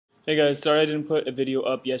Hey guys, sorry I didn't put a video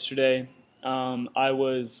up yesterday. I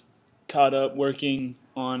was caught up working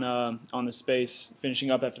on the space, finishing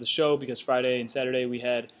up after the show because Friday and Saturday we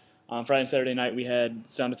had Friday and Saturday night we had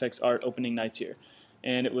Sound Effects Art opening nights here,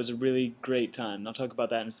 and it was a really great time. I'll talk about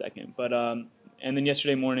that in a second. But and then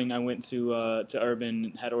yesterday morning I went to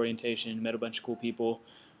Urban, had orientation, met a bunch of cool people.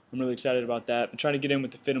 I'm really excited about that. I'm trying to get in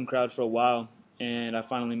with the FITM crowd for a while, and I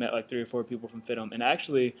finally met like 3 or 4 people from FITM, and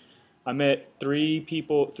actually. I met three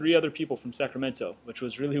other people from Sacramento, which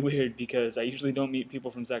was really weird because I usually don't meet people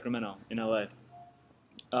from Sacramento in LA.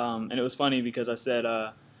 And it was funny because I said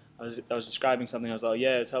I was describing something. I was like,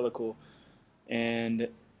 yeah, it's hella cool. And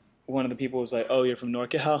one of the people was like, oh, you're from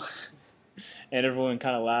NorCal, and everyone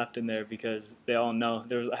kind of laughed in there because they all know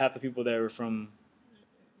there was half the people there were from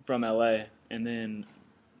LA, and then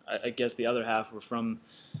I guess the other half were from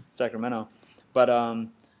Sacramento. But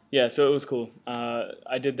yeah, so it was cool.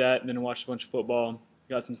 I did that, and then I watched a bunch of football,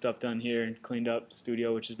 got some stuff done here, and cleaned up the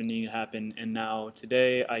studio, which has been needing to happen. And now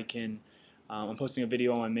today I can, I'm posting a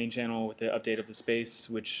video on my main channel with the update of the space,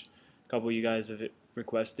 which a couple of you guys have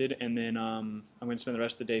requested. And then I'm going to spend the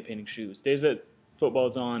rest of the day painting shoes. Days that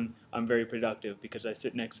football's on, I'm very productive because I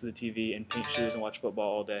sit next to the TV and paint shoes and watch football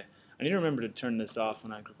all day. I need to remember to turn this off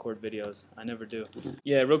when I record videos. I never do.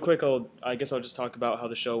 Yeah, real quick, I guess I'll just talk about how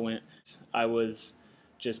the show went. I was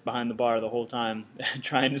just behind the bar the whole time,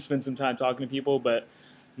 trying to spend some time talking to people, but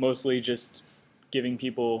mostly just giving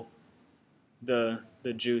people the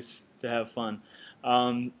juice to have fun.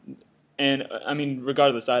 And I mean,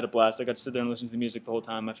 regardless, I had a blast. I got to sit there and listen to the music the whole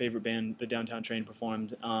time. My favorite band, the Downtown Train,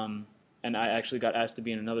 performed, and I actually got asked to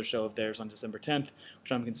be in another show of theirs on December 10th,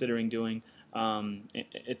 which I'm considering doing.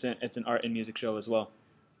 It's an art and music show as well.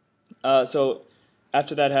 So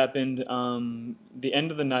after that happened, the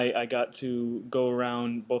end of the night, I got to go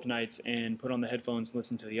around both nights and put on the headphones and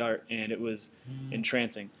listen to the art, and it was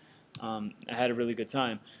entrancing. I had a really good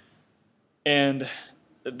time. And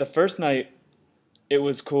the first night, it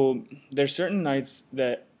was cool. There's certain nights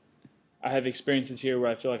that I have experiences here where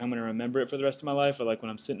I feel like I'm going to remember it for the rest of my life, or like when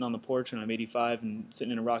I'm sitting on the porch when I'm 85 and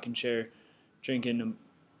sitting in a rocking chair, drinking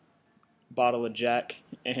a bottle of Jack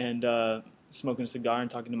and smoking a cigar and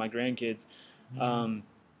talking to my grandkids. Um,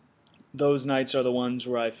 those nights are the ones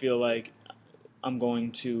where I feel like I'm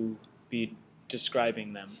going to be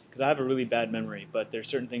describing them because I have a really bad memory, but there's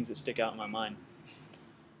certain things that stick out in my mind.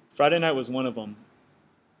 Friday night was one of them.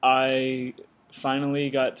 I finally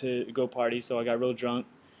got to go party, so I got real drunk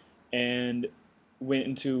and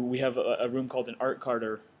we have a room called an art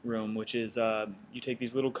carder room, which is you take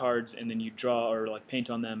these little cards and then you draw or like paint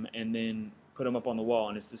on them and then put them up on the wall,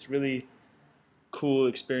 and it's this really cool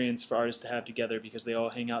experience for artists to have together because they all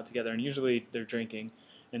hang out together, and usually they're drinking,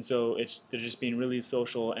 and so they're just being really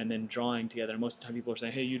social and then drawing together. Most of the time people are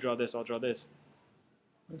saying, hey, you draw this, I'll draw this.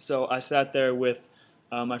 So I sat there with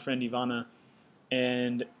my friend Ivana,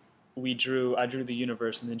 and I drew the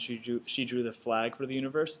universe, and then she drew the flag for the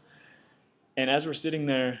universe. And as we're sitting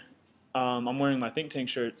there, I'm wearing my Think Tank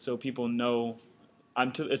shirt, so people know.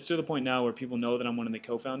 It's to the point now where people know that I'm one of the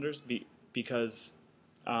co-founders because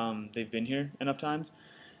they've been here enough times,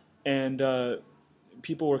 and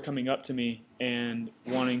people were coming up to me and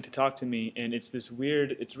wanting to talk to me, and it's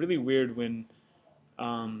really weird when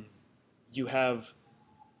you have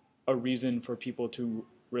a reason for people to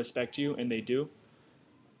respect you, and they do,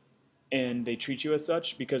 and they treat you as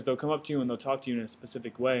such because they'll come up to you and they'll talk to you in a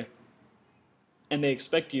specific way, and they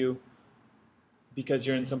expect you because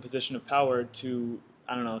you're in some position of power to,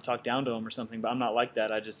 I don't know, talk down to them or something. But I'm not like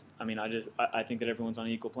that. I think that everyone's on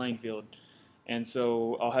an equal playing field, and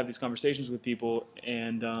so I'll have these conversations with people,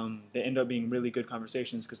 and they end up being really good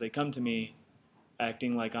conversations because they come to me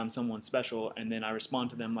acting like I'm someone special, and then I respond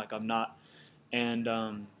to them like I'm not, and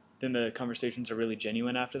then the conversations are really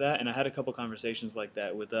genuine after that. And I had a couple conversations like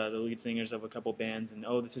that with the lead singers of a couple bands, and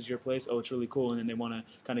oh, this is your place, oh, it's really cool, and then they want to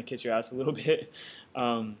kind of kiss your ass a little bit.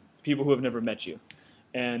 People who have never met you,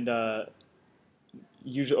 and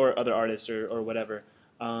usually, or other artists or whatever.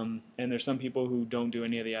 And there's some people who don't do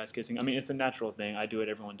any of the ass kissing. I mean, it's a natural thing. I do it.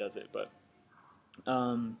 Everyone does it. But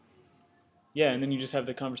yeah, and then you just have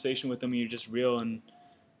the conversation with them, and you're just real and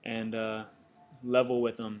level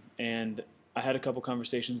with them. And I had a couple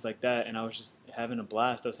conversations like that, and I was just having a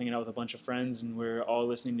blast. I was hanging out with a bunch of friends, and we're all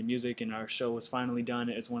listening to music, and our show was finally done.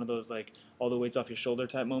 It's one of those, like, all the weight's off your shoulder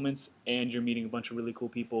type moments, and you're meeting a bunch of really cool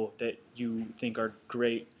people that you think are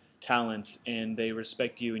great talents, and they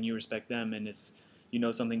respect you, and you respect them, and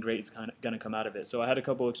something great is kind of going to come out of it. So I had a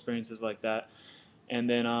couple experiences like that, and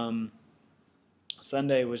then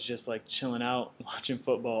Sunday was just, like, chilling out, watching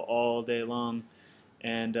football all day long,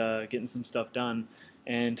 and getting some stuff done.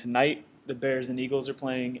 And tonight, the Bears and Eagles are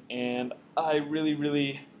playing, and I really,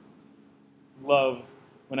 really love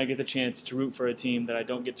when I get the chance to root for a team that I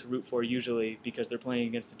don't get to root for usually because they're playing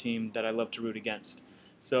against a team that I love to root against.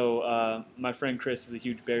 So my friend Chris is a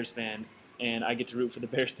huge Bears fan, and I get to root for the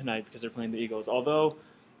Bears tonight because they're playing the Eagles. Although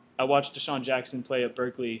I watched Deshaun Jackson play at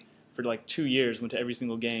Berkeley for like 2 years, went to every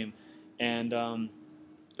single game, and I'm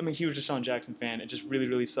a huge Deshaun Jackson fan. It just really,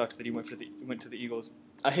 really sucks that he went to the Eagles.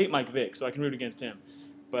 I hate Mike Vick, so I can root against him.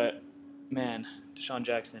 But man, Deshaun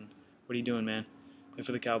Jackson, what are you doing, man? Play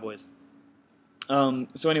for the Cowboys.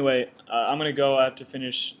 So anyway, I'm going to go. I have to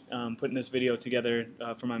finish putting this video together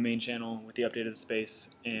for my main channel with the update of the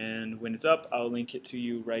space. And when it's up, I'll link it to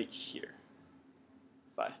you right here.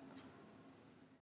 Bye.